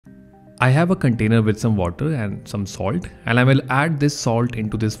I have a container with some water and some salt, and I will add this salt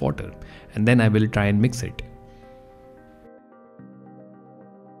into this water, and then I will try and mix it.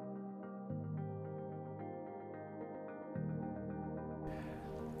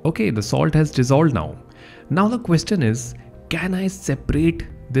 Okay, the salt has dissolved now. Now the question is, can I separate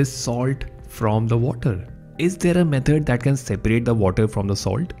this salt from the water? Is there a method that can separate the water from the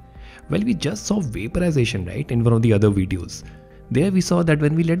salt? Well, we just saw vaporization, right, in one of the other videos. There we saw that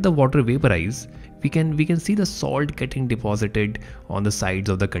when we let the water vaporize, we can see the salt getting deposited on the sides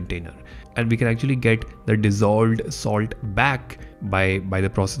of the container, and we can actually get the dissolved salt back by the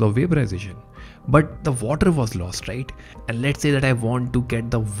process of vaporization. But the water was lost, right? And let's say that I want to get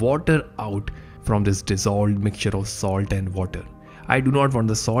the water out from this dissolved mixture of salt and water. I do not want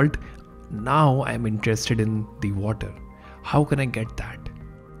the salt. Now I am interested in the water. How can I get that?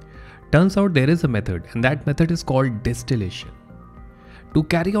 Turns out there is a method, and that method is called distillation. To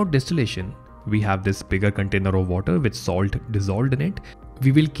carry out distillation, we have this bigger container of water with salt dissolved in it.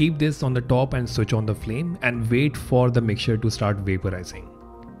 We will keep this on the top and switch on the flame and wait for the mixture to start vaporizing.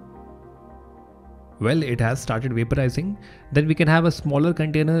 Well, it has started vaporizing. Then we can have a smaller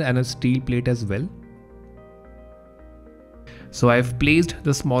container and a steel plate as well. So I've placed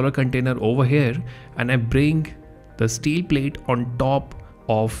the smaller container over here, and I bring the steel plate on top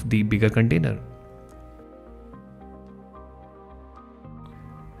of the bigger container.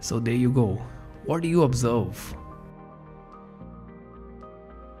 So there you go. What do you observe?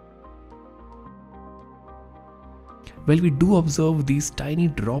 Well, we do observe these tiny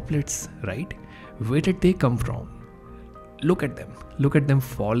droplets, right? Where did they come from? Look at them. Look at them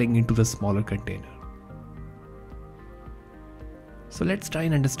falling into the smaller container. So let's try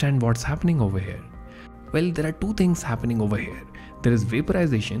and understand what's happening over here. Well, there are two things happening over here. There is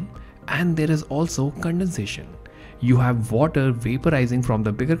vaporization and there is also condensation. You have water vaporizing from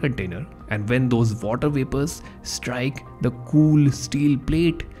the bigger container, and when those water vapors strike the cool steel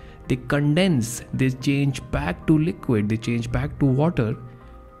plate, they condense, they change back to liquid, they change back to water,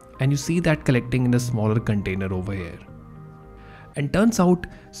 and you see that collecting in a smaller container over here. And turns out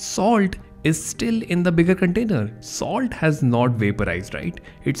salt is still in the bigger container. Salt has not vaporized, right?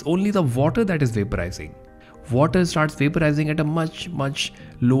 It's only the water that is vaporizing. Water starts vaporizing at a much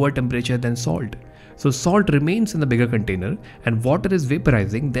lower temperature than salt. So salt remains in the bigger container and water is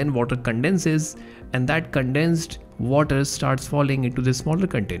vaporizing, then water condenses, and that condensed water starts falling into the smaller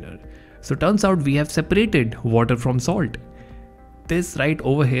container. So turns out we have separated water from salt. This right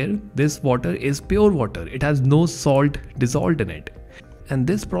over here, this water is pure water. It has no salt dissolved in it. And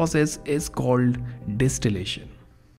this process is called distillation.